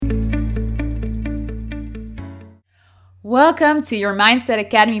Welcome to Your Mindset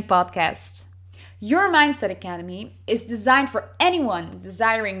Academy podcast. Your Mindset Academy is designed for anyone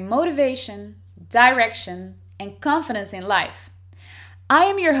desiring motivation, direction, and confidence in life. I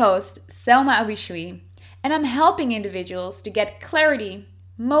am your host, Selma Abishui, and I'm helping individuals to get clarity,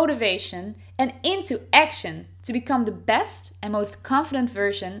 motivation, and into action to become the best and most confident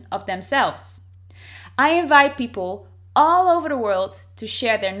version of themselves. I invite people all over the world to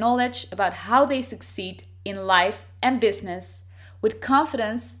share their knowledge about how they succeed in life and business with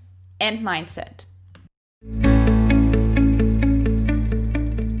confidence and mindset.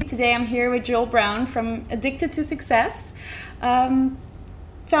 Today I'm here with Joel Brown from Addicted to Success.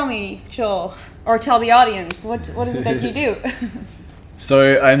 Tell me, Joel, or tell the audience, what is it that you do?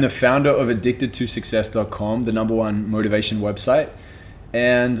 So I'm the founder of addictedtosuccess.com, the number one motivation website.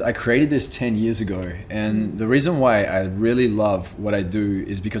 And I created this 10 years ago. And the reason why I really love what I do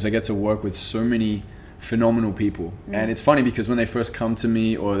is because I get to work with so many phenomenal people. And it's funny because when they first come to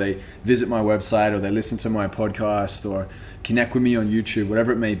me or they visit my website or they listen to my podcast or connect with me on YouTube,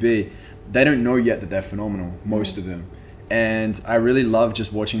 whatever it may be, they don't know yet that they're phenomenal, most of them. And I really love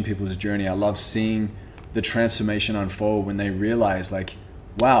just watching people's journey. I love seeing the transformation unfold when they realize like,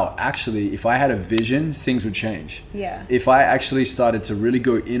 wow, actually, if I had a vision, things would change. Yeah. If I actually started to really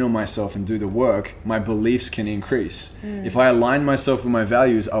go in on myself and do the work, my beliefs can increase. If I align myself with my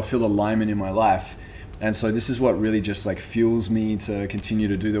values, I'll feel alignment in my life. And so this is what really just like fuels me to continue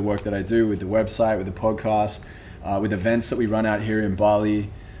to do the work that I do with the website, with the podcast, with events that we run out here in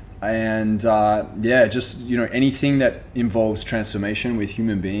Bali. And just, anything that involves transformation with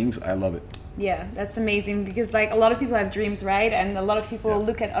human beings, I love it. Yeah, that's amazing because like a lot of people have dreams, right? And a lot of people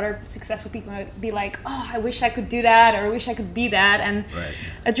look at other successful people and be like, oh, I wish I could do that, or I wish I could be that. And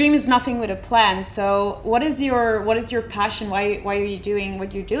a dream is nothing with a plan. So what is your passion? Why are you doing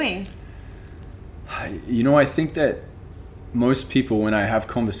what you're doing? I think that most people, when I have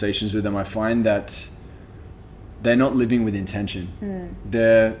conversations with them, I find that they're not living with intention.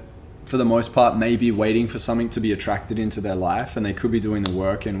 They're, for the most part, maybe waiting for something to be attracted into their life, and they could be doing the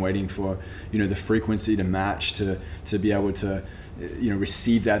work and waiting for, the frequency to match to be able to,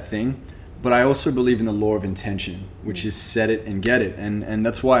 receive that thing. But I also believe in the law of intention, which is set it and get it. And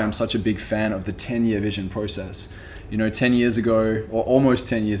that's why I'm such a big fan of the 10-year vision process. 10 years ago, or almost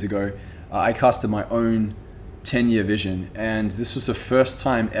 10 years ago, I casted my own 10-year vision, and this was the first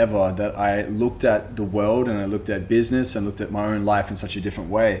time ever that I looked at the world and I looked at business and looked at my own life in such a different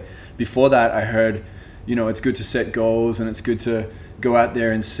way. Before that, I heard, it's good to set goals and it's good to go out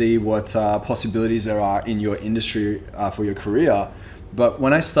there and see what possibilities there are in your industry for your career. But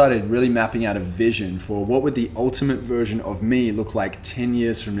when I started really mapping out a vision for what would the ultimate version of me look like 10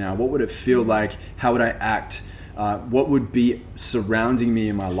 years from now, what would it feel like, how would I act, what would be surrounding me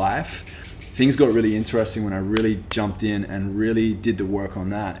in my life, things got really interesting when I really jumped in and really did the work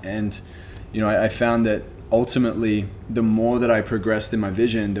on that. And, I found that ultimately, the more that I progressed in my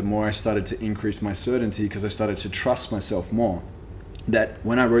vision, the more I started to increase my certainty because I started to trust myself more. That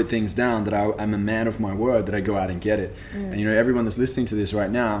when I wrote things down, that I'm a man of my word, that I go out and get it. And everyone that's listening to this right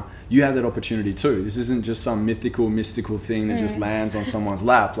now, you have that opportunity too. This isn't just some mystical thing that just lands on someone's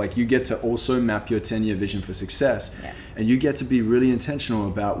lap. Like, you get to also map your 10-year vision for success. And you get to be really intentional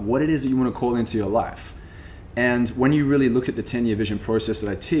about what it is that you want to call into your life. And when you really look at the 10-year vision process that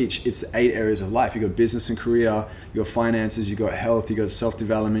I teach, it's 8 areas of life. You got business and career, you got finances, you got health, you got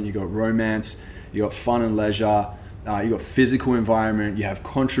self-development, you got romance, you got fun and leisure, you got physical environment, you have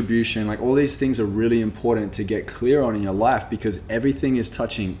contribution. Like, all these things are really important to get clear on in your life because everything is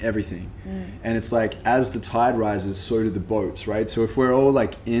touching everything. And it's like, as the tide rises, so do the boats, right? So if we're all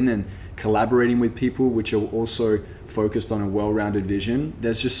like in and collaborating with people which are also focused on a well-rounded vision,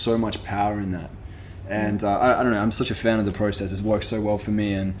 there's just so much power in that. And I don't know, I'm such a fan of the process. It's worked so well for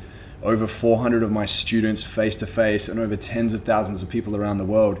me, and over 400 of my students face-to-face and over tens of thousands of people around the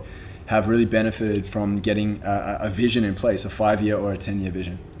world have really benefited from getting a vision in place, a 5-year or a 10-year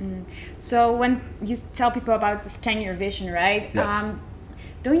vision. So when you tell people about this 10-year vision, right?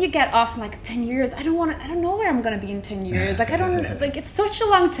 Don't you get often like 10 years? I don't know where I'm going to be in 10 years. Like, it's such a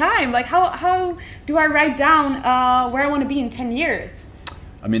long time. Like, how do I write down where I want to be in 10 years?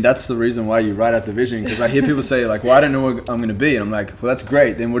 I mean, that's the reason why you write out the vision, because I hear people say like, well, I don't know where I'm going to be. And I'm like, well, that's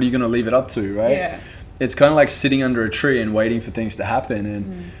great. Then what are you going to leave it up to, right? Yeah. It's kind of like sitting under a tree and waiting for things to happen.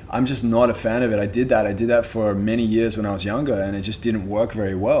 And I'm just not a fan of it. I did that for many years when I was younger, and it just didn't work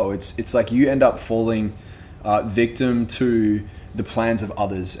very well. It's like you end up falling victim to the plans of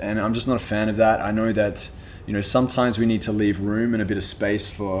others. And I'm just not a fan of that. I know that, sometimes we need to leave room and a bit of space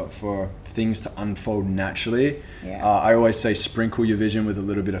for things to unfold naturally. I always say sprinkle your vision with a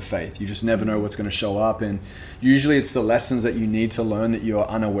little bit of faith. You just never know what's going to show up, and usually it's the lessons that you need to learn that you're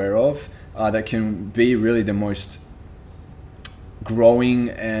unaware of that can be really the most growing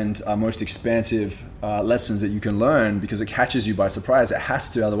and most expansive lessons that you can learn, because it catches you by surprise. It has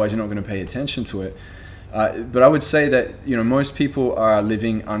to, otherwise you're not going to pay attention to it. But I would say that most people are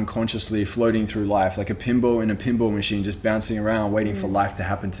living unconsciously, floating through life like a pinball in a pinball machine, just bouncing around waiting for life to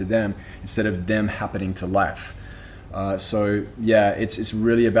happen to them instead of them happening to life. So yeah, it's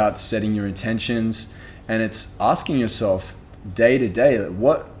really about setting your intentions, and it's asking yourself day to day,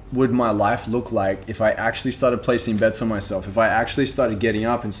 what would my life look like if I actually started placing bets on myself, if I actually started getting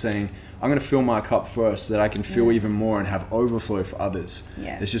up and saying, I'm going to fill my cup first so that I can feel even more and have overflow for others.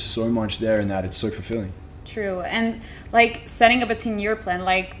 There's just so much there in that. It's so fulfilling. True. And like setting up a 10-year plan,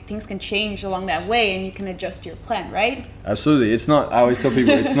 like things can change along that way and you can adjust your plan, right? Absolutely. It's not, I always tell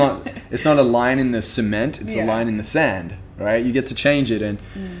people, it's not a line in the cement, it's a line in the sand, right? You get to change it. And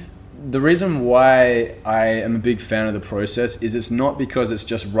the reason why I am a big fan of the process is it's not because it's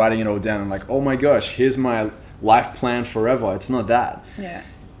just writing it all down and like, oh my gosh, here's my life plan forever. It's not that.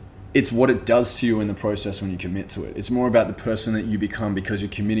 It's what it does to you in the process when you commit to it. It's more about the person that you become because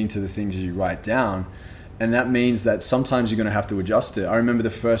you're committing to the things you write down. And that means that sometimes you're going to have to adjust it. I remember the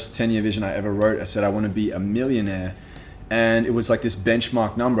first 10-year vision I ever wrote, I said, I want to be a millionaire. And it was like this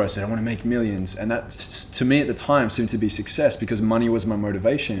benchmark number. I said, I want to make millions. And that, to me at the time, seemed to be success because money was my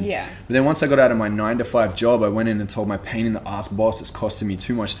motivation. But then once I got out of my 9-to-5 job, I went in and told my pain in the ass boss, it's costing me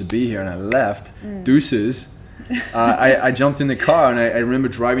too much to be here. And I left. Deuces. I jumped in the car and I remember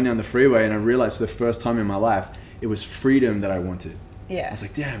driving down the freeway and I realized for the first time in my life, it was freedom that I wanted. I was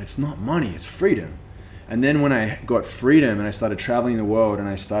like, damn, it's not money, it's freedom. And then when I got freedom and I started traveling the world and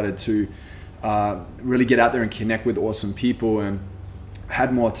I started to really get out there and connect with awesome people and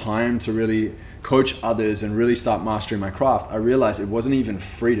had more time to really coach others and really start mastering my craft, I realized it wasn't even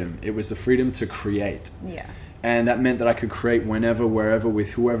freedom. It was the freedom to create. And that meant that I could create whenever, wherever,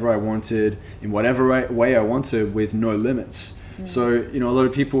 with whoever I wanted, in whatever way I wanted, with no limits. So, a lot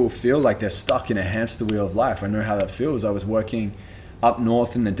of people feel like they're stuck in a hamster wheel of life. I know how that feels. I was working up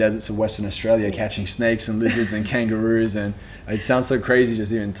north in the deserts of Western Australia, catching snakes and lizards and kangaroos, and it sounds so crazy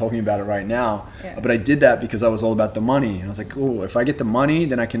just even talking about it right now. But I did that because I was all about the money. And I was like, oh, if I get the money,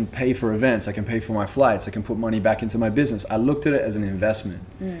 then I can pay for events, I can pay for my flights, I can put money back into my business. I looked at it as an investment.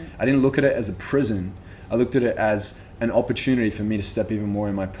 I didn't look at it as a prison. I looked at it as an opportunity for me to step even more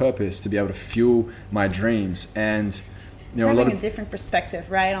in my purpose, to be able to fuel my dreams. And it's having a different perspective,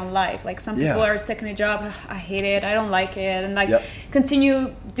 right, on life. Like some people are stuck in a job, I hate it, I don't like it, and like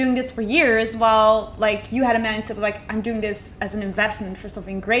continue doing this for years, while like you had a mindset of like, I'm doing this as an investment for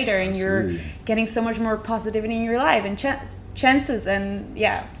something greater, and you're getting so much more positivity in your life and chances, and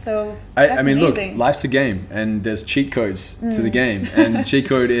so that's I mean, amazing. Look, life's a game, and there's cheat codes to the game, and cheat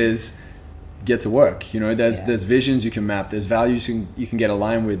code is get to work. There's visions you can map, there's values you can get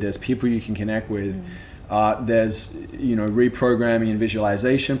aligned with, there's people you can connect with. There's reprogramming and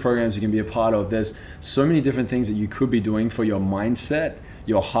visualization programs you can be a part of. There's so many different things that you could be doing for your mindset,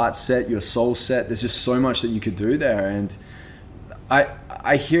 your heart set, your soul set. There's just so much that you could do there. And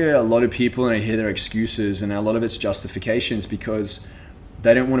I hear a lot of people and I hear their excuses, and a lot of it's justifications because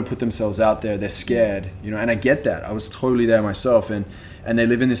they don't want to put themselves out there. They're scared, and I get that. I was totally there myself, and they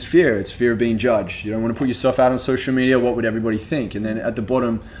live in this fear. It's fear of being judged. You don't want to put yourself out on social media. What would everybody think? And then at the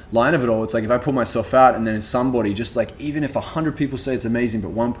bottom line of it all, it's like if I put myself out and then somebody, just like even if 100 people say it's amazing,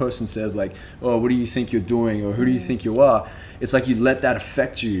 but one person says like, oh, what do you think you're doing? Or who do you think you are? It's like you let that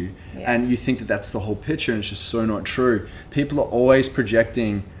affect you and you think that that's the whole picture, and it's just so not true. People are always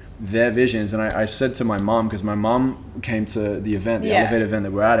projecting their visions. And I said to my mom, because my mom came to the event, the Elevate event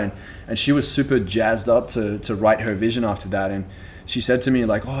that we're at, and she was super jazzed up to write her vision after that. And she said to me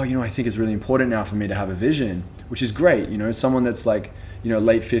like, oh, I think it's really important now for me to have a vision, which is great. Someone that's like,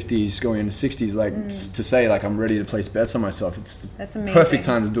 late 50s going into 60s, like to say like, I'm ready to place bets on myself. It's the perfect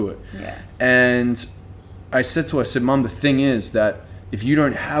time to do it. And I said to her, Mom, the thing is that if you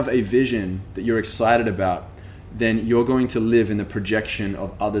don't have a vision that you're excited about, then you're going to live in the projection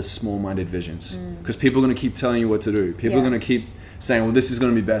of others' small-minded visions, because people are going to keep telling you what to do. People are going to keep saying, well, this is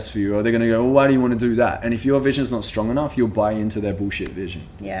going to be best for you, or they're going to go, well, why do you want to do that? And if your vision is not strong enough, you'll buy into their bullshit vision.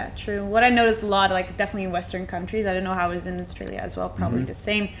 Yeah, true. What I noticed a lot, like definitely in Western countries, I don't know how it is in Australia as well, probably the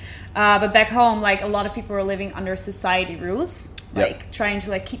same, but back home, like a lot of people are living under society rules, like trying to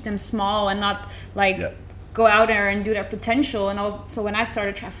like keep them small and not like go out there and do their potential. And also when I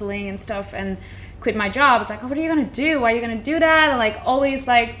started traveling and stuff and quit my job, it's like, oh, what are you going to do? Why are you going to do that? And like always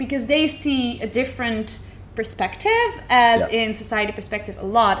like, because they see a different perspective as Yeah. in society perspective a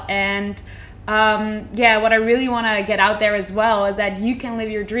lot. And what I really want to get out there as well is that you can live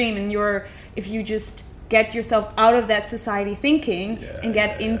your dream, and if you just get yourself out of that society thinking and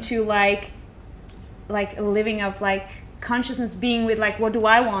get into like a living of like consciousness, being with like, what do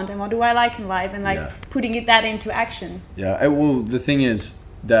I want and what do I like in life, and like putting that into action. Well, the thing is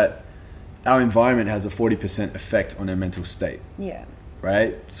that our environment has a 40% effect on our mental state. Yeah.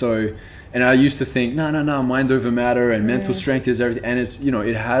 Right? So, and I used to think, no, mind over matter, and mental strength is everything. And it's,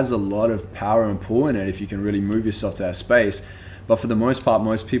 it has a lot of power and pull in it if you can really move yourself to that space. But for the most part,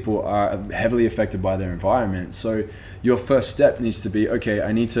 most people are heavily affected by their environment. So your first step needs to be, okay,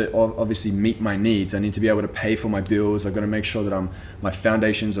 I need to obviously meet my needs. I need to be able to pay for my bills. I've got to make sure that my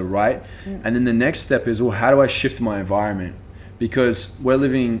foundations are right. And then the next step is, well, how do I shift my environment? Because we're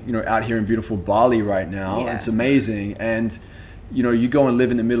living, out here in beautiful Bali right now. Yeah. It's amazing. And, you go and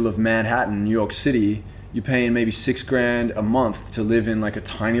live in the middle of Manhattan, New York City, you're paying maybe $6,000 a month to live in like a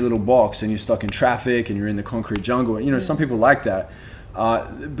tiny little box, and you're stuck in traffic and you're in the concrete jungle. Some people like that.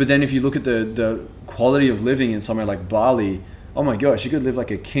 But then if you look at the quality of living in somewhere like Bali, oh my gosh, you could live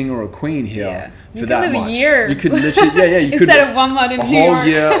like a king or a queen here for that much. A year. You could literally, you could instead of 1 month in a New whole York.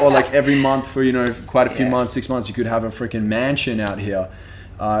 year, or like every month for quite a few months, 6 months, you could have a freaking mansion out here.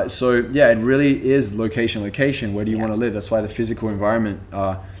 It really is location. Where do you want to live? That's why the physical environment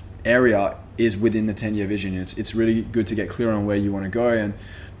area is within the 10-year vision. It's really good to get clear on where you want to go. And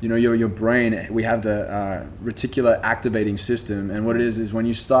your brain, we have the reticular activating system, and what it is when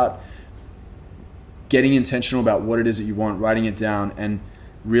you start getting intentional about what it is that you want, writing it down, and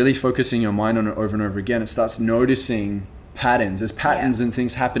really focusing your mind on it over and over again, it starts noticing patterns. There's patterns and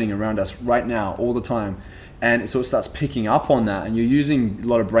things happening around us right now all the time. And so it starts picking up on that, and you're using a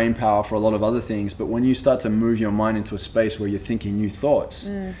lot of brain power for a lot of other things. But when you start to move your mind into a space where you're thinking new thoughts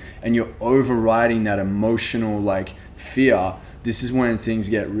and you're overriding that emotional fear, this is when things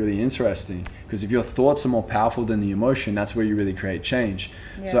get really interesting. Because if your thoughts are more powerful than the emotion, that's where you really create change.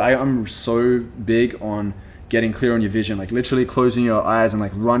 Yeah. So I'm so big on getting clear on your vision, literally closing your eyes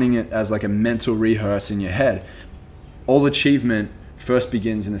and running it as a mental rehearse in your head. All achievement first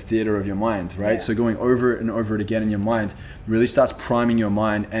begins in the theater of your mind, right? Yeah. So going over it and over it again in your mind really starts priming your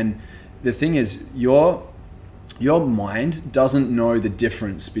mind. And the thing is, your mind doesn't know the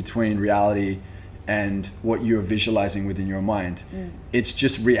difference between reality and what you're visualizing within your mind. It's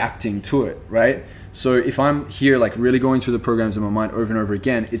just reacting to it, right? So if I'm here really going through the programs in my mind over and over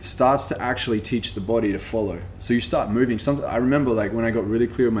again, it starts to actually teach the body to follow. So you start moving. I remember when I got really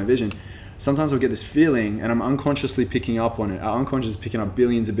clear with my vision, sometimes I'll get this feeling and I'm unconsciously picking up on it. Our unconscious is picking up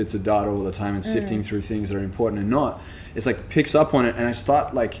billions of bits of data all the time and sifting through things that are important and not. It's picks up on it, and I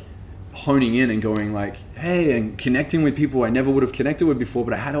start honing in and going hey, and connecting with people I never would have connected with before,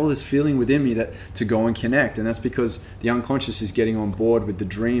 but I had all this feeling within me that to go and connect. And that's because the unconscious is getting on board with the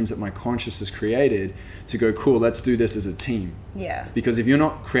dreams that my conscious has created to go, cool, let's do this as a team. Yeah. Because if you're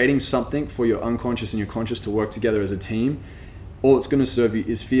not creating something for your unconscious and your conscious to work together as a team, all it's going to serve you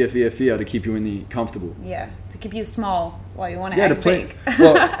is fear to keep you in the comfortable. Yeah, to keep you small while you want to act big.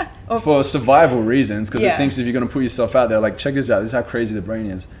 Well, for survival reasons, because it thinks if you're going to put yourself out there, check this out, this is how crazy the brain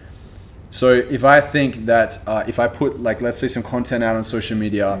is. So if I think that if I put let's say some content out on social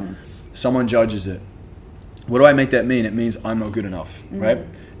media, someone judges it, what do I make that mean? It means I'm not good enough, right?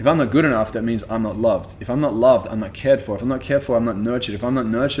 If I'm not good enough, that means I'm not loved. If I'm not loved, I'm not cared for. If I'm not cared for, I'm not nurtured. If I'm not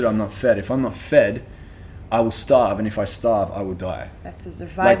nurtured, I'm not fed. If I'm not fed, I will starve, and if I starve, I will die. That's a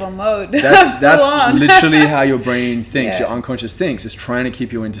survival mode. That's literally how your brain thinks, your unconscious thinks. It's trying to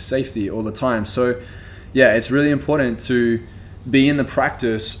keep you into safety all the time. So, it's really important to be in the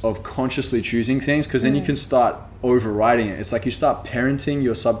practice of consciously choosing things, because then you can start overriding it. It's you start parenting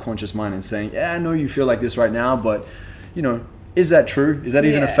your subconscious mind and saying, I know you feel like this right now, but, is that true? Is that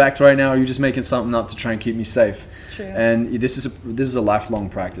even a fact right now? Or are you just making something up to try and keep me safe? True. And this is a lifelong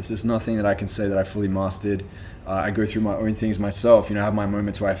practice. There's nothing that I can say that I fully mastered. I go through my own things myself. I have my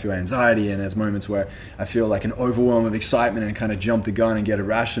moments where I feel anxiety, and there's moments where I feel an overwhelm of excitement and kind of jump the gun and get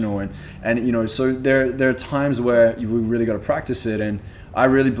irrational. And so there are times where we really got to practice it. And I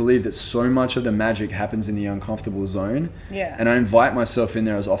really believe that so much of the magic happens in the uncomfortable zone. Yeah. And I invite myself in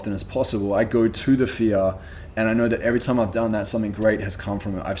there as often as possible. I go to the fear, and I know that every time I've done that, something great has come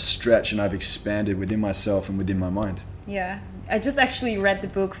from it. I've stretched and I've expanded within myself and within my mind. Yeah. I just actually read the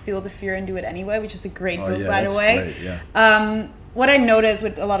book Feel the Fear and Do It Anyway, which is a great book, by the way. Great, what I notice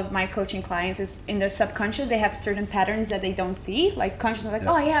with a lot of my coaching clients is in their subconscious, they have certain patterns that they don't see. Conscious are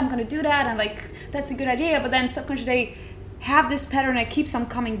oh yeah, I'm going to do that. And that's a good idea. But then subconscious, they have this pattern that keeps on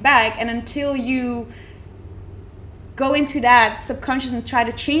coming back. And until you go into that subconscious and try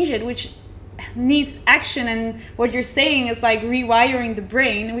to change it, which needs action, and what you're saying is like rewiring the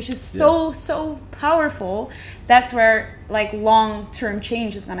brain, which is so powerful. That's where like long-term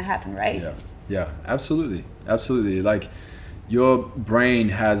change is going to happen, right? Yeah, absolutely. Like your brain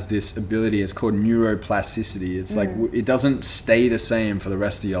has this ability, it's called neuroplasticity. It's like it doesn't stay the same for the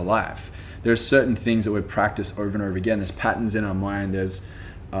rest of your life. There are certain things that we practice over and over again. There's patterns in our mind. There's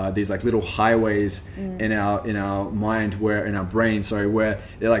these like little highways in our mind, where in our brain, where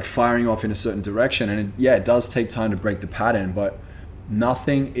they're like firing off in a certain direction. And it does take time to break the pattern, but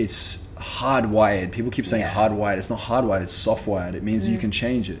nothing is hardwired. People keep saying hardwired. It's not hardwired, it's softwired. It means you can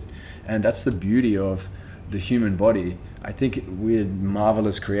change it. And that's the beauty of the human body. I think we're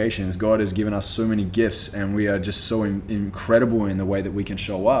marvelous creations. God has given us so many gifts, and we are just so incredible in the way that we can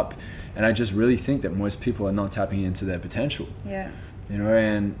show up. And I just really think that most people are not tapping into their potential. Yeah. You know,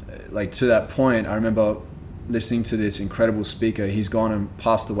 and like to that point, I remember listening to this incredible speaker. He's gone and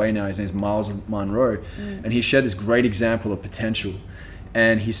passed away now. His name's Miles Monroe. And he shared this great example of potential.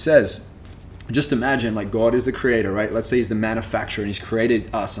 And he says, just imagine like God is the creator, right? Let's say he's the manufacturer and he's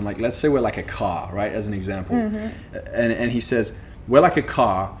created us. And like, let's say we're like a car, right? As an example. And he says, we're like a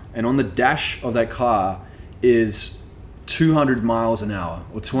car, and on the dash of that car is 200 miles an hour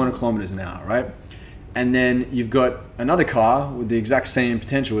or 200 kilometers an hour, right? And then you've got another car with the exact same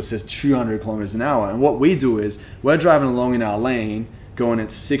potential. It says 200 kilometers an hour. And what we do is we're driving along in our lane, going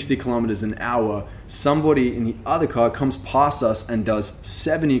at 60 kilometers an hour. Somebody in the other car comes past us and does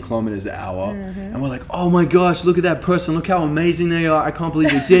 70 kilometers an hour. And we're like, oh my gosh, look at that person. Look how amazing they are. I can't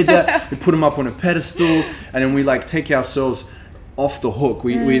believe they did that. We put them up on a pedestal, and then we like take ourselves off the hook.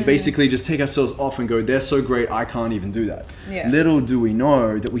 We basically just take ourselves off and go, they're so great, I can't even do that. Little do we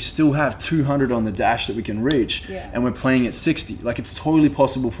know that we still have 200 on the dash that we can reach, and we're playing at 60. Like, it's totally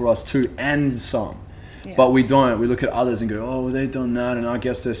possible for us too, and some. But we don't. We look at others and go, oh, well, they've done that, and I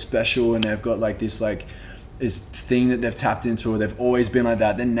guess they're special, and they've got like this thing that they've tapped into, or they've always been like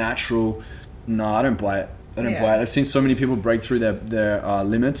that. They're natural. No, I don't buy it. I don't buy it. I've seen so many people break through their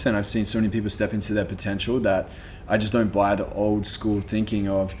limits, and I've seen so many people step into their potential that I just don't buy the old school thinking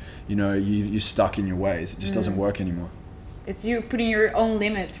of, you know, you're stuck in your ways. It just doesn't work anymore. It's you putting your own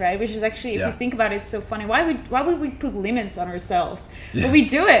limits, right? Which is actually, if you think about it, it's so funny. Why would we put limits on ourselves? But we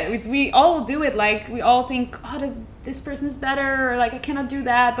do it. We all do it. Like, we all think, oh, this person is better, or like, I cannot do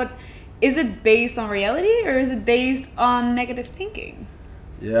that. But is it based on reality, or is it based on negative thinking?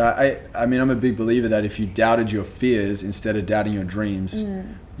 Yeah, I mean, I'm a big believer that if you doubted your fears instead of doubting your dreams,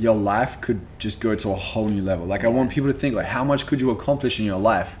 your life could just go to a whole new level. Like, I want people to think, like, how much could you accomplish in your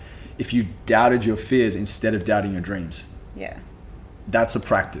life if you doubted your fears instead of doubting your dreams? Yeah. That's a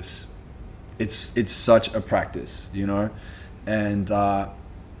practice. It's such a practice, you know? And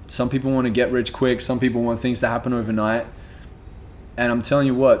some people want to get rich quick. Some people want things to happen overnight. And I'm telling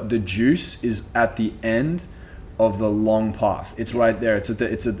you what, the juice is at the end of the long path. It's right there. It's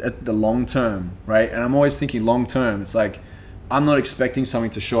at the long term, right? And I'm always thinking long term. It's like, I'm not expecting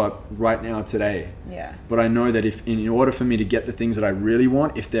something to show up right now today. Yeah. But I know that if in order for me to get the things that I really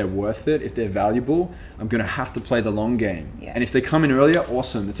want, if they're worth it, if they're valuable, I'm going to have to play the long game. Yeah. And if they come in earlier,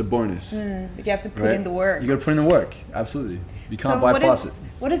 awesome. It's a bonus. But you have to put in the work. You got to put in the work. Absolutely. You can't bypass it.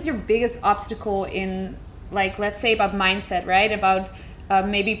 What is your biggest obstacle in, like, let's say about mindset, right? About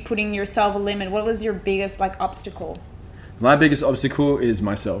maybe putting yourself a limit. What was your biggest obstacle? My biggest obstacle is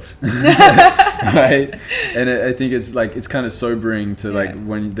myself, right? And I think it's kind of sobering to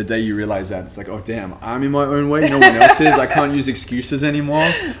when the day you realize that, it's like, oh damn, I'm in my own way, no one else is. I can't use excuses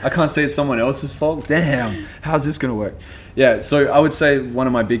anymore. I can't say it's someone else's fault. Damn, how's this gonna work? Yeah, so I would say one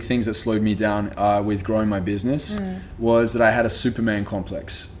of my big things that slowed me down with growing my business was that I had a Superman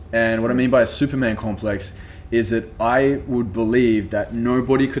complex. And what I mean by a Superman complex is that I would believe that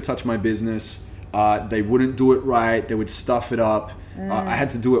nobody could touch my business. They wouldn't do it right. They would stuff it up. I had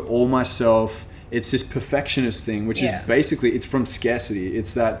to do it all myself. It's this perfectionist thing, which is basically, it's from scarcity.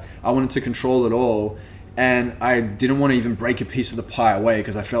 It's that I wanted to control it all, and I didn't want to even break a piece of the pie away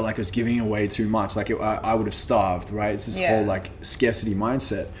because I felt like I was giving away too much. Like I would have starved, right? It's this whole scarcity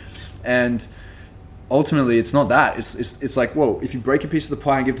mindset. And ultimately, it's not that. It's like, whoa, if you break a piece of the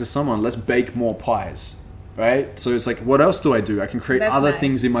pie and give it to someone, let's bake more pies. Right? So it's like, what else do I do? I can create other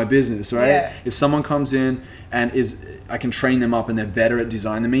things in my business, right? Yeah. If someone comes in and I can train them up and they're better at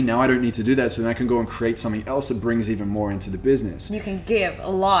design than me, now I don't need to do that. So then I can go and create something else that brings even more into the business. You can give a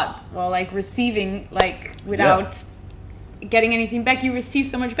lot while receiving, without getting anything back. You receive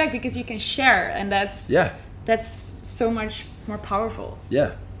so much back because you can share, and that's so much more powerful.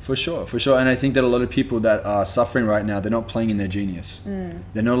 Yeah. For sure. And I think that a lot of people that are suffering right now, they're not playing in their genius.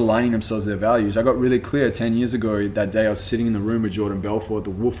 They're not aligning themselves to their values. I got really clear 10 years ago, that day I was sitting in the room with Jordan Belfort, the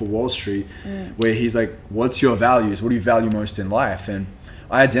Wolf of Wall Street, where he's like, what's your values? What do you value most in life? And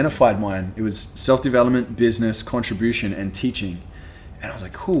I identified mine. It was self-development, business, contribution, and teaching. And I was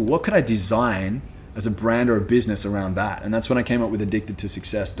like, cool, what could I design as a brand or a business around that? And that's when I came up with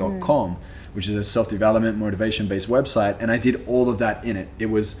addictedtosuccess.com, which is a self-development, motivation-based website. And I did all of that in it. It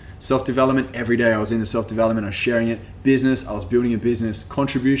was self-development every day. I was into self-development, I was sharing it. Business, I was building a business.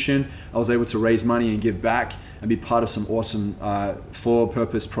 Contribution, I was able to raise money and give back and be part of some awesome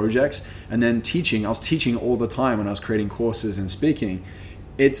for-purpose projects. And then teaching, I was teaching all the time when I was creating courses and speaking.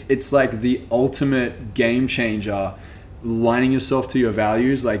 It's like the ultimate game changer, aligning yourself to your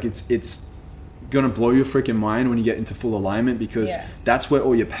values. Like it's gonna blow your freaking mind when you get into full alignment, because that's where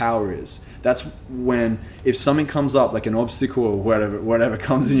all your power is. That's when, if something comes up, like an obstacle or whatever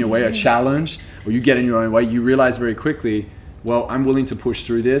comes in your way, a challenge, or you get in your own way, you realize very quickly, well, I'm willing to push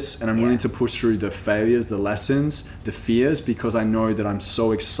through this, and I'm willing to push through the failures, the lessons, the fears, because I know that I'm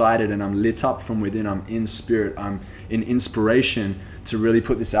so excited and I'm lit up from within. I'm in spirit, I'm in inspiration to really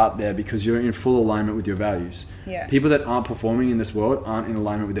put this out there, because you're in full alignment with your values. People that aren't performing in this world aren't in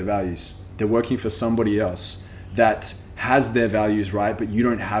alignment with their values. They're working for somebody else that has their values right, but you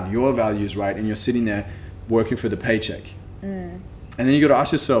don't have your values right, and you're sitting there working for the paycheck. And then you got to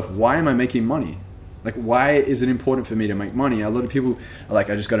ask yourself, why am I making money? Like, why is it important for me to make money? A lot of people are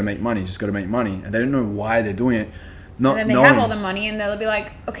like, I just got to make money, and they don't know why they're doing it. Not and then they have all the money, and they'll be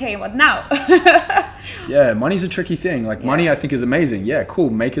like, okay, what now? Yeah, money's a tricky thing. Like, money, I think, is amazing. Yeah,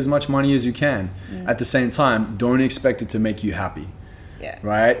 cool. Make as much money as you can. At the same time, don't expect it to make you happy.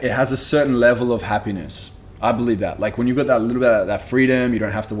 Right? It has a certain level of happiness. I believe that. Like, when you've got that little bit of that freedom, you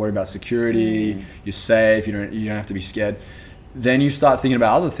don't have to worry about security, you're safe, you don't have to be scared. Then you start thinking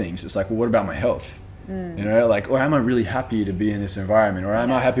about other things. It's like, well, what about my health? You know, like, or am I really happy to be in this environment? Or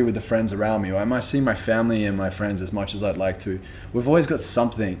am I happy with the friends around me? Or am I seeing my family and my friends as much as I'd like to? We've always got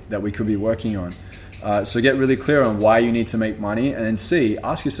something that we could be working on. So get really clear on why you need to make money, and then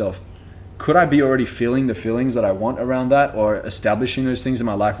ask yourself, could I be already feeling the feelings that I want around that, or establishing those things in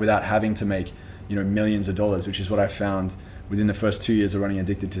my life without having to make, millions of dollars, which is what I found within the first 2 years of running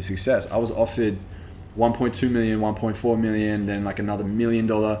Addicted to Success. I was offered 1.2 million, 1.4 million, then like another $1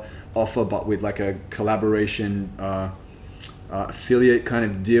 million offer, but with like a collaboration affiliate kind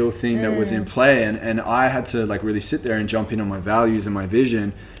of deal thing that was in play. And I had to like really sit there and jump in on my values and my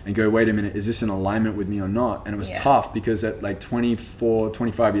vision and go, wait a minute, is this in alignment with me or not? And it was tough, because at like 24,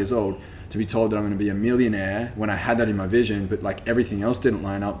 25 years old, to be told that I'm going to be a millionaire when I had that in my vision, but like everything else didn't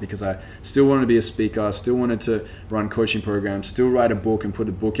line up, because I still wanted to be a speaker, still wanted to run coaching programs, still write a book and put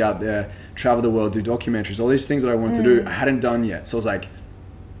a book out there, travel the world, do documentaries, all these things that I wanted to do, I hadn't done yet. So I was like,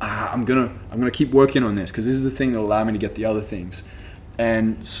 I'm gonna keep working on this, because this is the thing that will allow me to get the other things.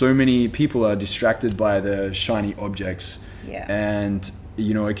 And so many people are distracted by the shiny objects. And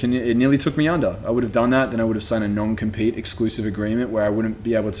it nearly took me under. I would have done that, then I would have signed a non-compete exclusive agreement where I wouldn't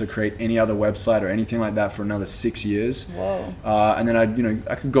be able to create any other website or anything like that for another 6 years. And then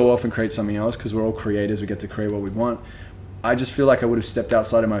I could go off and create something else, because we're all creators, we get to create what we want. I just feel like I would have stepped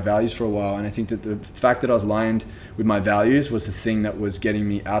outside of my values for a while. And I think that the fact that I was aligned with my values was the thing that was getting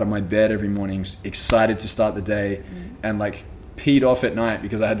me out of my bed every morning, excited to start the day, and like peed off at night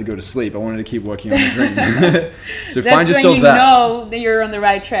because I had to go to sleep. I wanted to keep working on the dream. So find yourself that. That's when you know that you're on the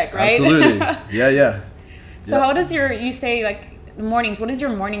right track, right? Absolutely. Yeah. So how does you say like mornings, what is your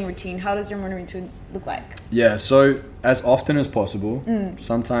morning routine? How does your morning routine look like? Yeah, so as often as possible.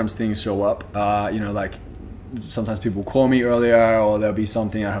 Sometimes things show up, like sometimes people call me earlier, or there'll be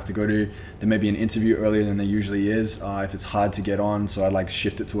something I have to go to. There may be an interview earlier than there usually is, if it's hard to get on, so I like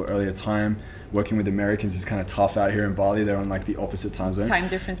shift it to an earlier time. Working with Americans is kind of tough out here in Bali. They're on like the opposite time zone. Time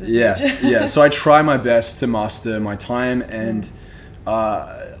differences. Yeah. So I try my best to master my time, and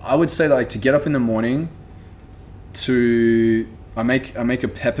I would say that, like, to get up in the morning, I make a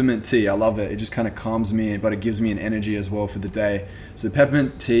peppermint tea. I love it. It just kind of calms me, but it gives me an energy as well for the day. So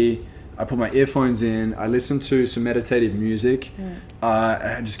peppermint tea, I put my earphones in, I listen to some meditative music,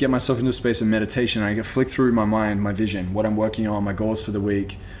 I just get myself into a space of meditation. I flick through my mind, my vision, what I'm working on, my goals for the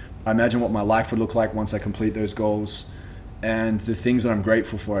week. I imagine what my life would look like once I complete those goals, and the things that I'm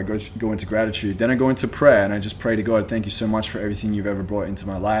grateful for. I go into gratitude. Then I go into prayer, and I just pray to God, thank you so much for everything you've ever brought into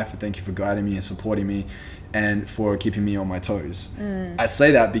my life. Thank you for guiding me and supporting me, and for keeping me on my toes. I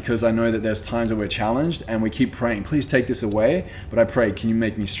say that because I know that there's times that we're challenged and we keep praying, please take this away. But I pray, can you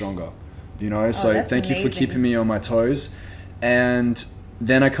make me stronger? So thank you for keeping me on my toes. And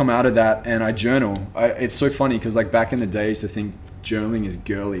then I come out of that and I journal. It's so funny because, like, back in the day, I used to think journaling is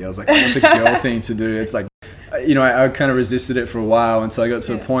girly. I was like, oh, that's a girl thing to do. It's like, you know, I kind of resisted it for a while until I got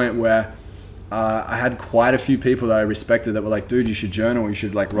to a point where I had quite a few people that I respected that were like, dude, you should journal, you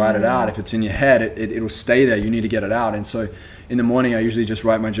should like write it out. If it's in your head, it'll stay there. You need to get it out. And so in the morning, I usually just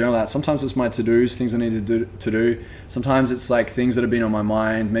write my journal out. Sometimes it's my to-dos, things I need to do. Sometimes it's like things that have been on my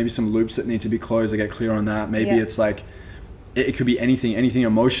mind, maybe some loops that need to be closed. I get clear on that. Maybe it's like, it could be anything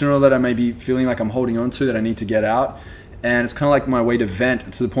emotional that I may be feeling like I'm holding on to that I need to get out. And it's kind of like my way to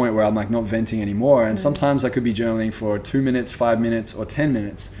vent, to the point where I'm like not venting anymore. And sometimes I could be journaling for 2 minutes, 5 minutes, or 10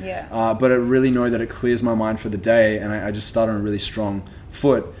 minutes. But I really know that it clears my mind for the day, and I just start on a really strong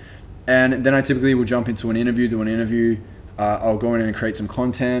foot. And then I typically will jump into an interview, I'll go in and create some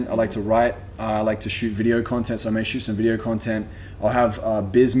content. I like to write. I like to shoot video content, so I may shoot some video content. I'll have a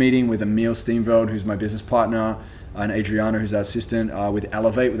biz meeting with Emil Steenveld, who's my business partner, and Adriana, who's our assistant, with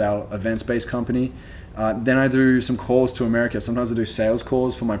Elevate, with our events-based company. Then I do some calls to America. Sometimes I do sales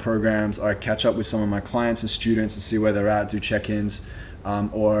calls for my programs. I catch up with some of my clients and students to see where they're at, do check-ins,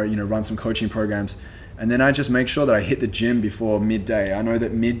 or run some coaching programs. And then I just make sure that I hit the gym before midday. I know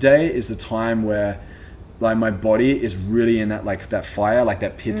that midday is the time where like my body is really in that like that fire, like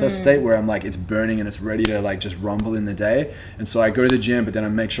that pitta state where I'm like, it's burning and it's ready to like just rumble in the day. And so I go to the gym, but then I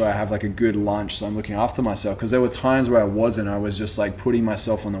make sure I have like a good lunch, so I'm looking after myself. Because there were times where I was just like putting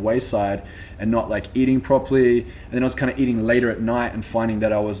myself on the wayside and not like eating properly. And then I was kind of eating later at night and finding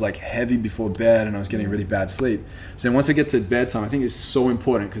that I was like heavy before bed and I was getting really bad sleep. So then once I get to bedtime, I think it's so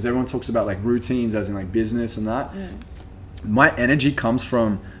important, because everyone talks about like routines as in like business and that. My energy comes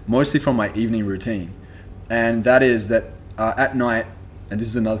mostly from my evening routine. And that is that at night, and this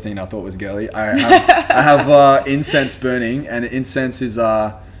is another thing I thought was girly, I have incense burning, and incense is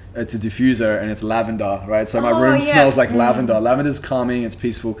it's a diffuser and it's lavender, right? So my room smells like lavender. Lavender's calming, it's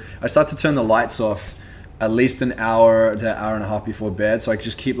peaceful. I start to turn the lights off at least an hour to an hour and a half before bed. So I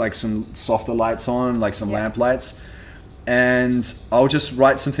just keep like some softer lights on, like some lamp lights. And I'll just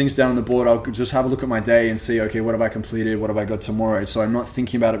write some things down on the board. I'll just have a look at my day and see, okay, what have I completed? What have I got tomorrow? So I'm not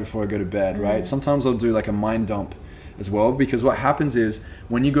thinking about it before I go to bed, right? Sometimes I'll do like a mind dump as well, because what happens is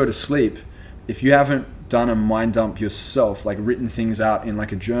when you go to sleep, if you haven't done a mind dump yourself, like written things out in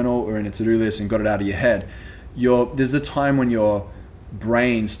like a journal or in a to-do list and got it out of your head, there's a time when your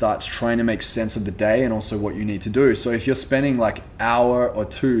brain starts trying to make sense of the day and also what you need to do. So if you're spending like hour or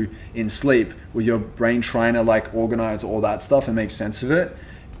two in sleep with your brain trying to like organize all that stuff and make sense of it,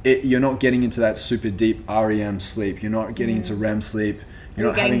 you're not getting into that super deep REM sleep. You're not getting into REM sleep. You're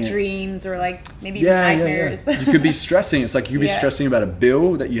not getting dreams or like maybe even nightmares. You could be stressing. It's like you could be stressing about a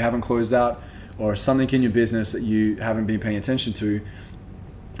bill that you haven't closed out, or something in your business that you haven't been paying attention to.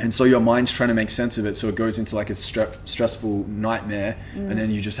 And so your mind's trying to make sense of it, so it goes into like a stressful nightmare, and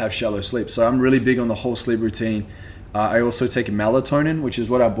then you just have shallow sleep. So I'm really big on the whole sleep routine. I also take melatonin, which is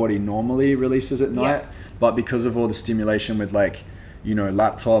what our body normally releases at night, but because of all the stimulation with like,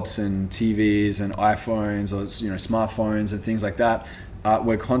 laptops and TVs and iPhones or smartphones and things like that,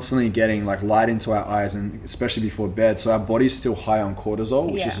 we're constantly getting like light into our eyes, and especially before bed. So our body's still high on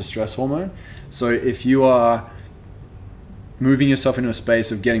cortisol, which is a stress hormone. So if you are moving yourself into a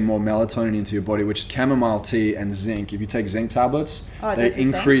space of getting more melatonin into your body, which is chamomile tea and zinc. If you take zinc tablets, they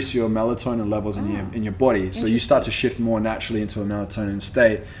increase your melatonin levels in your body. So you start to shift more naturally into a melatonin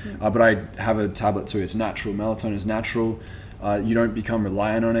state. But I have a tablet too. It's natural. Melatonin is natural. You don't become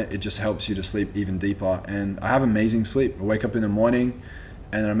reliant on it. It just helps you to sleep even deeper. And I have amazing sleep. I wake up in the morning,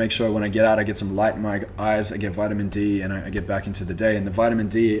 and then I make sure when I get out, I get some light in my eyes. I get vitamin D, and I get back into the day. And the vitamin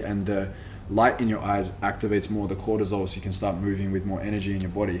D and the light in your eyes activates more of the cortisol, so you can start moving with more energy in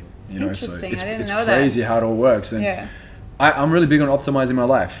your body. Interesting. So I didn't know it's crazy how it all works. And I'm really big on optimizing my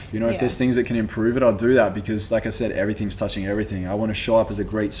life. If there's things that can improve it, I'll do that, because like I said, everything's touching everything. I want to show up as a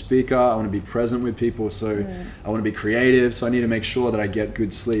great speaker. I want to be present with people. So I want to be creative. So I need to make sure that I get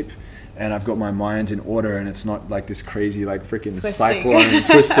good sleep, and I've got my mind in order, and it's not like this crazy like freaking cyclone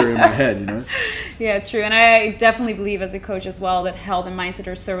twister in my head, Yeah, it's true. And I definitely believe as a coach as well that health and mindset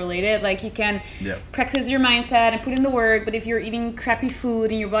are so related. Like you can practice your mindset and put in the work, but if you're eating crappy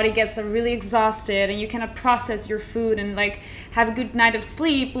food and your body gets really exhausted and you cannot process your food and like have a good night of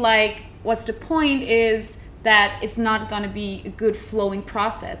sleep, like what's the point is that it's not going to be a good flowing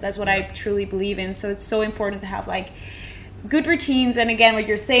process. That's what I truly believe in. So it's so important to have like good routines. And again, what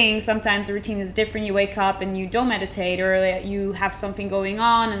you're saying, sometimes the routine is different. You wake up and you don't meditate, or you have something going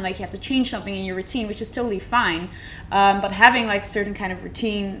on and like you have to change something in your routine, which is totally fine. But having like certain kind of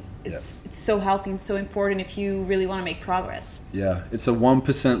routine is it's so healthy and so important if you really want to make progress. Yeah, it's a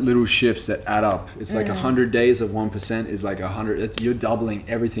 1% little shifts that add up. It's like 100 days of 1% is like 100. You're doubling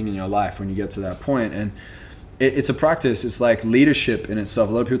everything in your life when you get to that point. And it's a practice. It's like leadership in itself.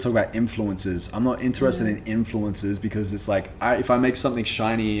 A lot of people talk about influences. I'm not interested in influences because it's like, if I make something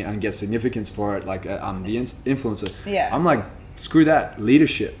shiny and get significance for it, like I'm the influencer. Yeah. I'm like, screw that,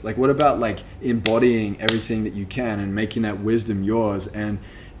 leadership. Like, what about like embodying everything that you can and making that wisdom yours and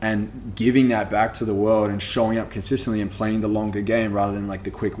giving that back to the world and showing up consistently and playing the longer game rather than like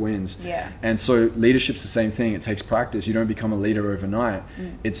the quick wins. Yeah. And so leadership's the same thing. It takes practice. You don't become a leader overnight.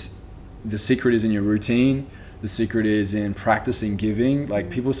 The secret is in your routine. The secret is in practicing giving.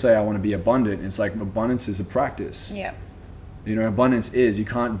 Like people say, I want to be abundant. It's like abundance is a practice. Yeah. You know, abundance is, you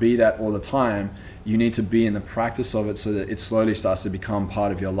can't be that all the time. You need to be in the practice of it so that it slowly starts to become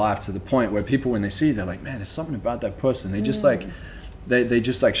part of your life, to the point where people, when they see, they're like, man, there's something about that person. They just like, they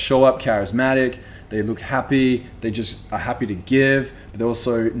just like show up charismatic. They look happy. They just are happy to give. But they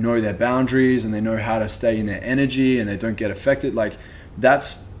also know their boundaries and they know how to stay in their energy and they don't get affected. Like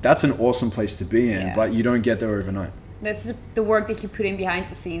that's an awesome place to be in, but you don't get there overnight. That's the work that you put in behind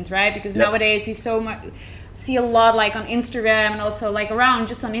the scenes, right? Because nowadays we so much see a lot like on Instagram and also like around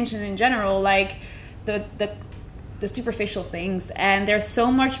just on internet in general, like the superficial things, and there's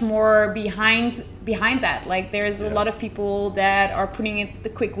so much more behind that. Like there's a lot of people that are putting in the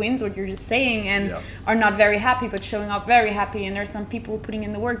quick wins, what you're just saying, and are not very happy but showing up very happy, and there's some people putting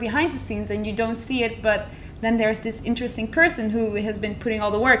in the work behind the scenes and you don't see it, but then there's this interesting person who has been putting all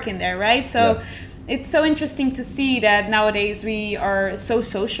the work in there, right? So it's so interesting to see that nowadays we are so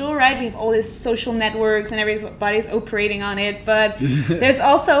social, right? We have all these social networks and everybody's operating on it, but there's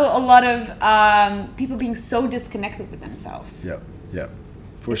also a lot of people being so disconnected with themselves.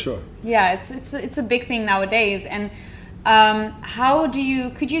 For sure. Yeah, it's a big thing nowadays. And could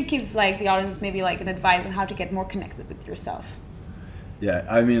you give like the audience maybe like an advice on how to get more connected with yourself? Yeah,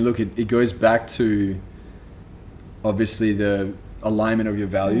 I mean, look, it goes back to obviously the alignment of your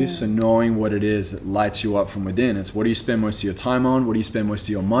values. So knowing what it is that lights you up from within. It's what do you spend most of your time on? What do you spend most of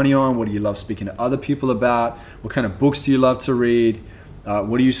your money on? What do you love speaking to other people about? What kind of books do you love to read?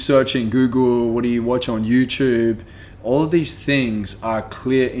 What do you search in Google? What do you watch on YouTube? All of these things are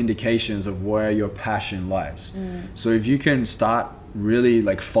clear indications of where your passion lies. So if you can start really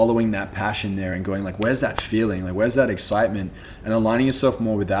like following that passion there and going like, where's that feeling? Like, where's that excitement? And aligning yourself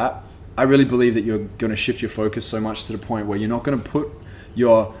more with that, I really believe that you're going to shift your focus so much to the point where you're not going to put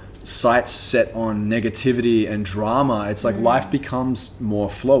your sights set on negativity and drama. It's like life becomes more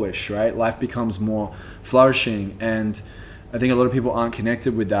flourish, right? Life becomes more flourishing. And I think a lot of people aren't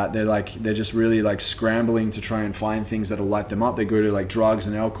connected with that. They're just really like scrambling to try and find things that'll light them up. They go to like drugs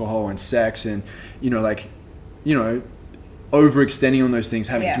and alcohol and sex and, overextending on those things,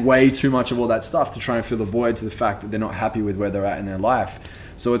 having way too much of all that stuff to try and fill the void to the fact that they're not happy with where they're at in their life.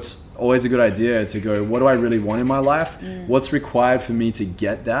 So it's always a good idea to go, what do I really want in my life? What's required for me to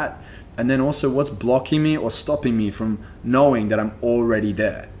get that? And then also what's blocking me or stopping me from knowing that I'm already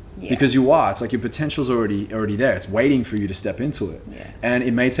there? Because you are. It's like your potential's already there. It's waiting for you to step into it. And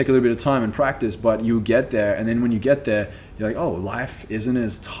it may take a little bit of time and practice, but you get there. And then when you get there, you're like, oh, life isn't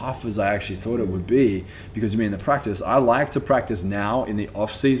as tough as I actually thought it would be because you're in the practice. I like to practice now in the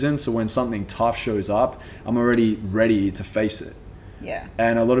off season. So when something tough shows up, I'm already ready to face it.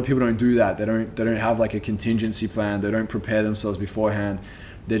 And a lot of people don't do that. They don't have like a contingency plan. They don't prepare themselves beforehand.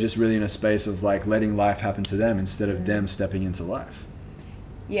 They're just really in a space of like letting life happen to them instead of them stepping into life.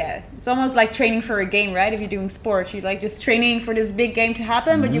 Yeah, it's almost like training for a game, right? If you're doing sports, you're like just training for this big game to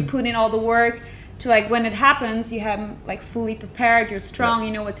happen, but you put in all the work to like when it happens, you have like fully prepared, you're strong,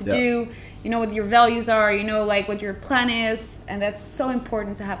 you know what to do, you know what your values are, you know like what your plan is, and that's so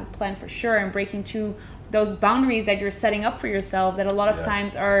important to have a plan for sure, and breaking through those boundaries that you're setting up for yourself that a lot of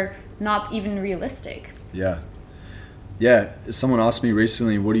times are not even realistic. Someone asked me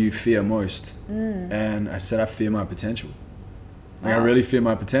recently, what do you fear most? And I said I fear my potential. Like I really fear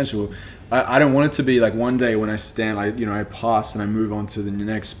my potential. I don't want it to be like one day when I stand, I pass and I move on to the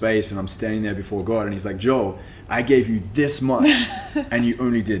next space and I'm standing there before God and he's like, Joe, I gave you this much and you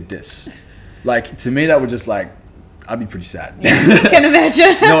only did this. Like to me that would just like, I'd be pretty sad. I can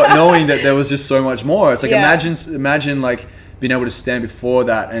imagine. Knowing that there was just so much more. It's like imagine like being able to stand before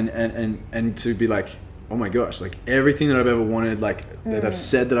that and to be like, oh my gosh, like everything that I've ever wanted, like that I've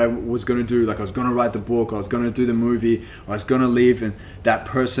said that I was going to do, like I was going to write the book, I was going to do the movie, or I was going to leave, and that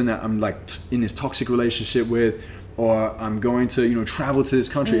person that I'm like in this toxic relationship with, or I'm going to, travel to this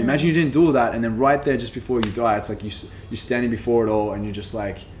country. Imagine you didn't do all that, and then right there just before you die, it's like you're standing before it all, and you're just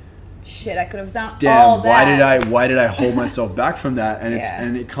like, shit, I could have done all that. Why did I hold myself back from that? And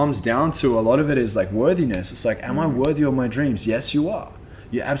and it comes down to a lot of it is like worthiness. It's like, am I worthy of my dreams? Yes, you are.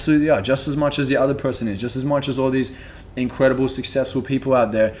 You absolutely are, just as much as the other person is, just as much as all these incredible, successful people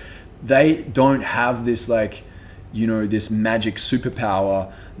out there. They don't have this like this magic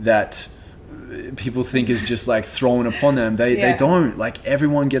superpower that people think is just like thrown upon them. They don't. Like,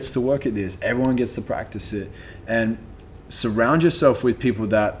 everyone gets to work at this. Everyone gets to practice it. And surround yourself with people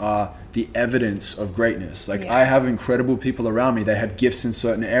that are the evidence of greatness. Like, I have incredible people around me. They have gifts in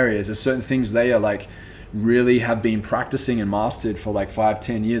certain areas. There's certain things they are like really have been practicing and mastered for like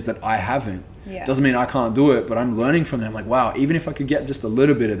 5-10 years that I haven't. Doesn't mean I can't do it, but I'm learning from them. Like, wow, even if I could get just a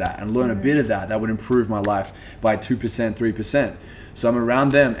little bit of that and learn a bit of that, that would improve my life by 2%, 3%. So I'm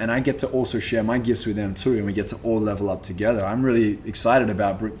around them, and I get to also share my gifts with them too, and we get to all level up together. I'm really excited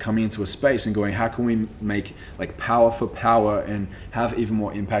about coming into a space and going, how can we make like power for power and have even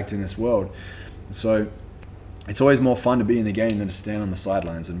more impact in this world? So it's always more fun to be in the game than to stand on the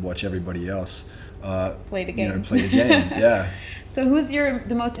sidelines and watch everybody else play the game. Play the game. Yeah. So who's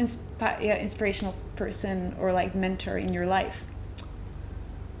the most inspirational person or like mentor in your life?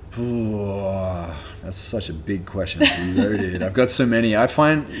 Ooh, that's such a big question. Loaded. I've got so many. I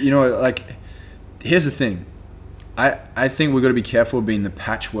find, like, here's the thing. I think we've got to be careful of being the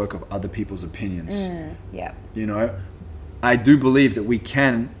patchwork of other people's opinions. I do believe that we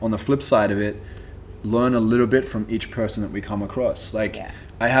can, on the flip side of it, learn a little bit from each person that we come across. Like,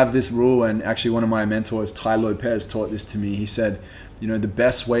 I have this rule, and actually one of my mentors, Ty Lopez, taught this to me. He said, the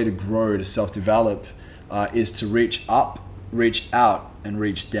best way to grow, to self-develop, is to reach up, reach out, and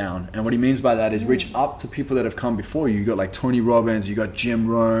reach down. And what he means by that is reach up to people that have come before you. You got like Tony Robbins, you got Jim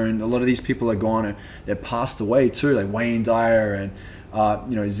Rohn. A lot of these people are gone and they're passed away too, like Wayne Dyer and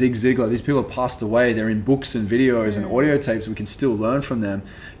Zig Ziglar. These people have passed away. They're in books and videos and audio tapes. We can still learn from them.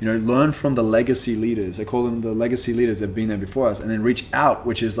 Learn from the legacy leaders. They call them the legacy leaders that have been there before us. And then reach out,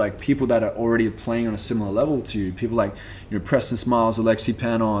 which is like people that are already playing on a similar level to you. People like Preston Smiles, Alexi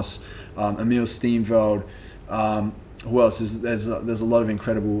Panos, Emil Steenveld. Who else? There's a lot of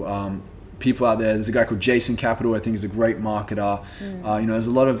incredible people out there. There's a guy called Jason Capital, I think is a great marketer. There's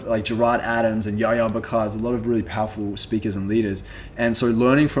a lot of like Gerard Adams and Yahya Bakar. There's a lot of really powerful speakers and leaders. And so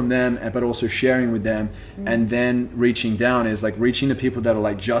learning from them, but also sharing with them, and then reaching down is like reaching to people that are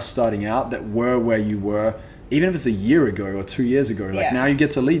like just starting out, that were where you were, even if it's a year ago or 2 years ago. Like now you get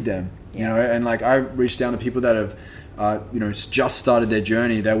to lead them. And like I reached down to people that have just started their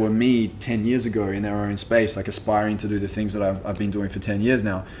journey. They were me 10 years ago in their own space, like aspiring to do the things that I've been doing for 10 years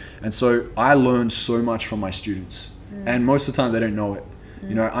now. And so I learned so much from my students. And most of the time they don't know it.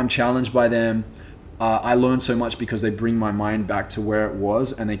 I'm challenged by them. I learn so much because they bring my mind back to where it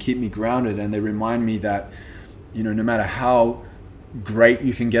was, and they keep me grounded, and they remind me that, no matter how great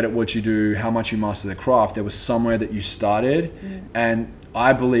you can get at what you do, how much you master the craft, there was somewhere that you started. And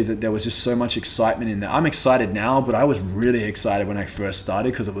I believe that there was just so much excitement in there. I'm excited now, but I was really excited when I first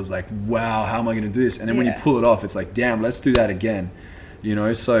started, because it was like, wow, how am I going to do this? And then when you pull it off, it's like, damn, let's do that again.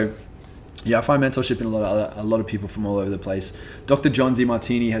 So I find mentorship in a lot of people from all over the place. Dr. John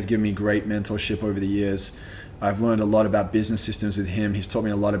DeMartini has given me great mentorship over the years. I've learned a lot about business systems with him. He's taught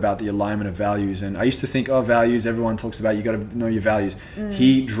me a lot about the alignment of values. And I used to think, values, everyone talks about, you got to know your values.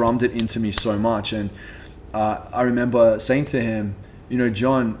 He drummed it into me so much. And I remember saying to him,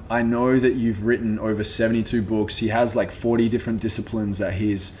 John, I know that you've written over 72 books. He has like 40 different disciplines that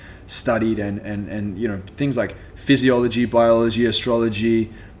he's studied, and things like physiology, biology,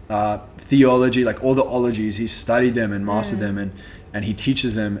 astrology, theology, like all the ologies. He's studied them and mastered them, and he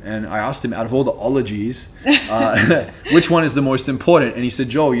teaches them. And I asked him, out of all the ologies, which one is the most important? And he said,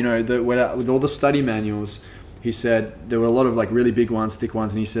 Joel, with all the study manuals, he said there were a lot of like really big ones, thick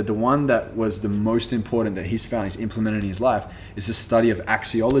ones, and he said the one that was the most important that he's found, he's implemented in his life, is the study of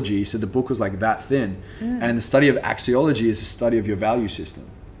axiology. He said the book was like that thin, and the study of axiology is a study of your value system.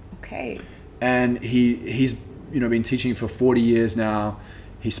 Okay. And he's been teaching for 40 years now.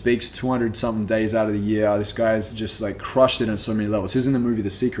 He speaks 200 something days out of the year. This guy's just like crushed it on so many levels. He was in the movie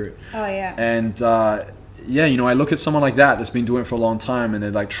The Secret. Oh yeah. And I look at someone like that that's been doing it for a long time, and they're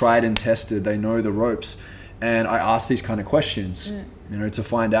like tried and tested. They know the ropes. And I ask these kind of questions, to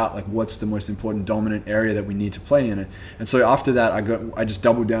find out like what's the most important dominant area that we need to play in it. And so after that, I just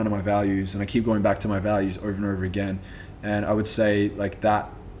doubled down on my values, and I keep going back to my values over and over again. And I would say like that,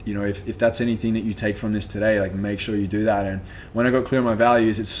 if that's anything that you take from this today, like make sure you do that. And when I got clear on my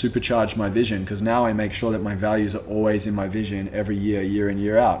values, it supercharged my vision, because now I make sure that my values are always in my vision every year, year in,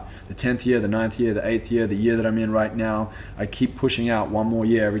 year out. The 10th year, the 9th year, the 8th year, the year that I'm in right now, I keep pushing out one more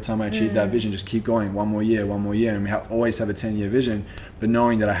year every time I achieve that vision. Just keep going, one more year. And we always have a 10-year vision, but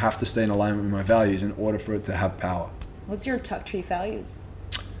knowing that I have to stay in alignment with my values in order for it to have power. What's your top 3 values?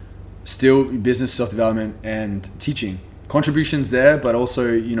 Still business, self-development, and teaching. Contributions there, but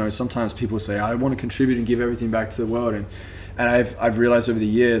also, sometimes people say, I want to contribute and give everything back to the world. And I've realized over the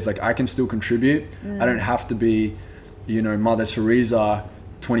years, like, I can still contribute. I don't have to be, you know, Mother Teresa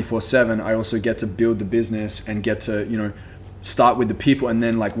 24/7. I also get to build the business and get to, you know, start with the people and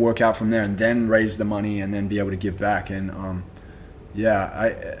then like work out from there and then raise the money and then be able to give back. And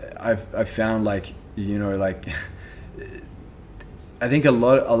I've found, like, you know, like I think a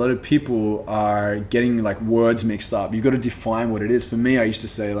lot of people are getting like words mixed up. You got to define what it is. For me, I used to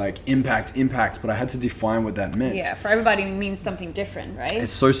say like impact, but I had to define what that meant. Yeah, for everybody it means something different, right?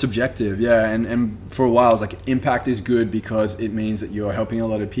 It's so subjective, yeah. And for a while I was like, impact is good because it means that you're helping a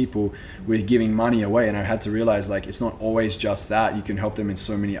lot of people with giving money away. And I had to realize, like, it's not always just that. You can help them in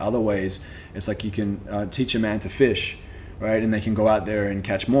so many other ways. It's like you can teach a man to fish, right? And they can go out there and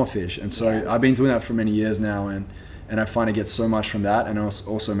catch more fish. And so I've been doing that for many years now, and I find I get so much from that, and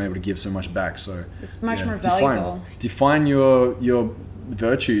also I'm able to give so much back. So it's much more valuable. Define your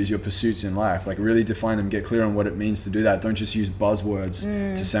virtues, your pursuits in life. Like, really define them. Get clear on what it means to do that. Don't just use buzzwords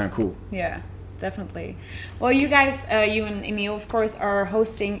to sound cool. Yeah, definitely. Well, you guys, you and Emil, of course, are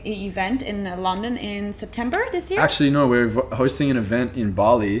hosting an event in London in September this year. Actually, no, we're hosting an event in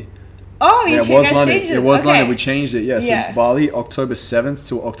Bali. Oh, it was London. It was okay. London. We changed it. Yeah. So Bali, October 7th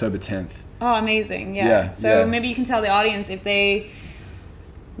to October 10th. Oh, amazing. Yeah. So maybe you can tell the audience if they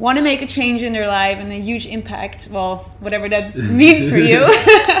want to make a change in their life and a huge impact, well, whatever that means for you,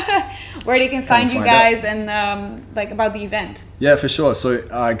 where they can find you guys and like about the event. Yeah, for sure. So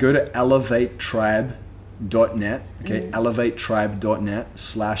go to elevatetribe.net. Okay.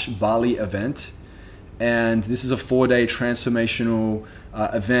 elevatetribe.net/Bali event. And this is a 4-day transformational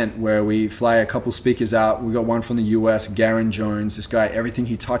event where we fly a couple speakers out. We got one from the US, Garen Jones. This guy, everything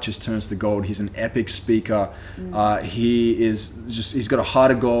he touches turns to gold. He's an epic speaker. He's got a heart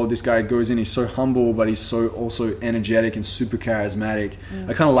of gold. This guy goes in, he's so humble, but he's so also energetic and super charismatic.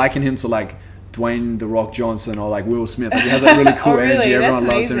 I kind of liken him to like Dwayne The Rock Johnson or like Will Smith. Like, he has that really cool energy. Everyone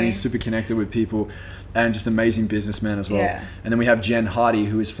loves him, and he's super connected with people. And just amazing businessman as well. Yeah. And then we have Jen Hardy,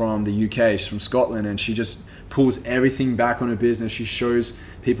 who is from the UK. She's from Scotland, and she just pulls everything back on her business. She shows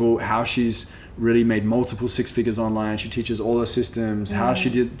people how she's really made multiple 6 figures online. She teaches all her systems, how she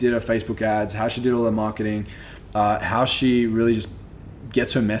did her Facebook ads, how she did all her marketing, how she really just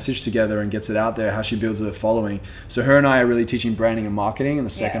gets her message together and gets it out there, how she builds her following. So her and I are really teaching branding and marketing in the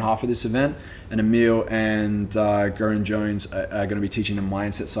second half of this event. And Emil and Garen Jones are going to be teaching the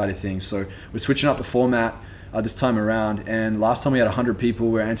mindset side of things. So we're switching up the format this time around. And last time we had 100 people.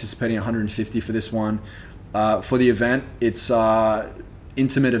 We're anticipating 150 for this one. For the event, it's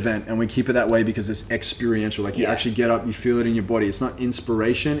intimate event, and we keep it that way because it's experiential. Like, you actually get up, you feel it in your body. It's not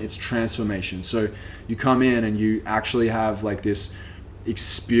inspiration, it's transformation. So you come in and you actually have like this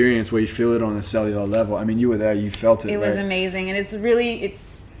experience where you feel it on a cellular level. I mean, you were there, you felt it. It was amazing, and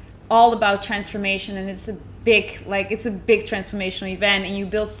it's all about transformation, and it's a big transformational event, and you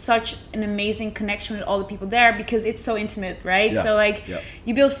build such an amazing connection with all the people there because it's so intimate, right? So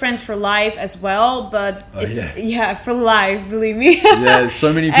you build friends for life as well, but for life, believe me.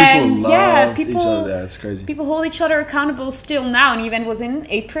 So many people love each other there. It's crazy. People hold each other accountable still now, and the event was in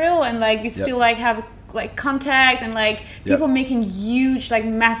April, and like you still like have like contact and like people making huge, like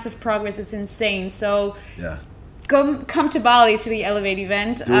massive progress. It's insane. So come to Bali to the Elevate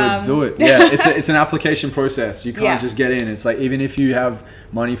event. Do it. Yeah, it's an application process. You can't just get in. It's like, even if you have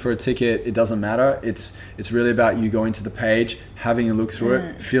money for a ticket, it doesn't matter. It's really about you going to the page, having a look through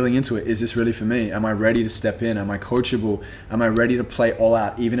it, feeling into it. Is this really for me? Am I ready to step in? Am I coachable? Am I ready to play all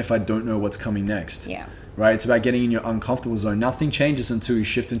out even if I don't know what's coming next? Yeah. Right? It's about getting in your uncomfortable zone. Nothing changes until you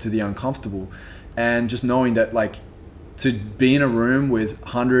shift into the uncomfortable. And just knowing that, like, to be in a room with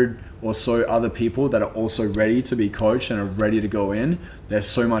 100 or so other people that are also ready to be coached and are ready to go in, there's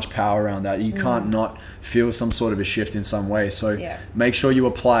so much power around that. You can't not feel some sort of a shift in some way. So make sure you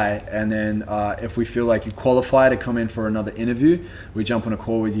apply, and then if we feel like you qualify to come in for another interview, we jump on a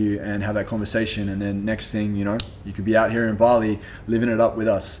call with you and have that conversation. And then next thing you know, you could be out here in Bali living it up with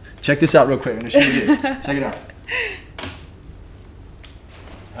us. Check this out real quick. I'm gonna show you this. Check it out.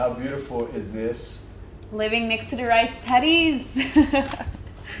 How beautiful is this? Living next to the rice paddies.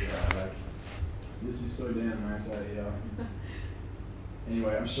 This is so damn nice out here.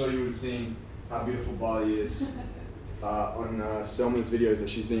 Anyway, I'm sure you would have seen how beautiful Bali is on Selma's videos that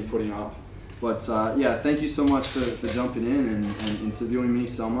she's been putting up. But thank you so much for jumping in and interviewing me,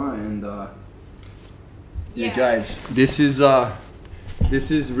 Selma. And guys, this is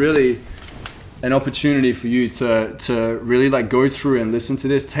really an opportunity for you to really like go through and listen to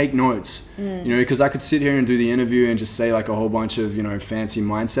this, take notes, you know, because I could sit here and do the interview and just say like a whole bunch of, you know, fancy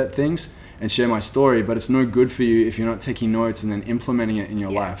mindset things and share my story, but it's no good for you if you're not taking notes and then implementing it in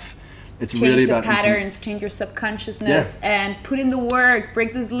your life. It's change really the about patterns, change your subconsciousness, and put in the work,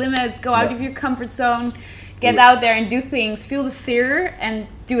 break those limits, go out of your comfort zone, get out there and do things, feel the fear, and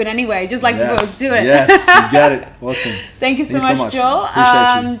do it anyway. Just like the book, do it. Yes, you got it. Awesome. Thank you so much, Joel.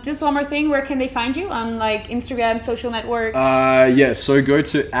 Appreciate you. Just one more thing, where can they find you on like Instagram, social networks? So go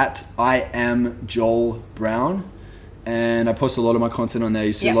to @IamJoelBrown, and I post a lot of my content on there.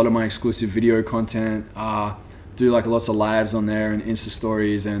 You see a lot of my exclusive video content. Do like lots of lives on there and Insta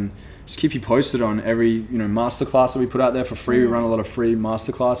stories, and just keep you posted on every masterclass that we put out there for free. We run a lot of free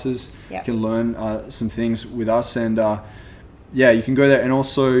masterclasses. You can learn some things with us, and you can go there, and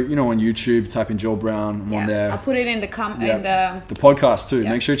also on YouTube, type in Joel Brown. I'm on there. I'll put it in the the podcast too.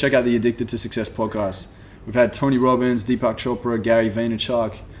 Make sure you check out the Addicted to Success podcast. We've had Tony Robbins, Deepak Chopra, Gary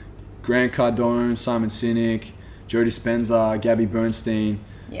Vaynerchuk, Grant Cardone, Simon Sinek, Jody Spencer, Gabby Bernstein.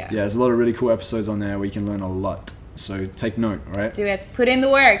 There's a lot of really cool episodes on there where you can learn a lot. So take note, all right? Do it. Put in the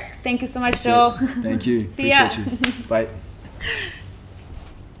work. Thank you so much, Joel. Thank you. See ya. Appreciate you. Bye.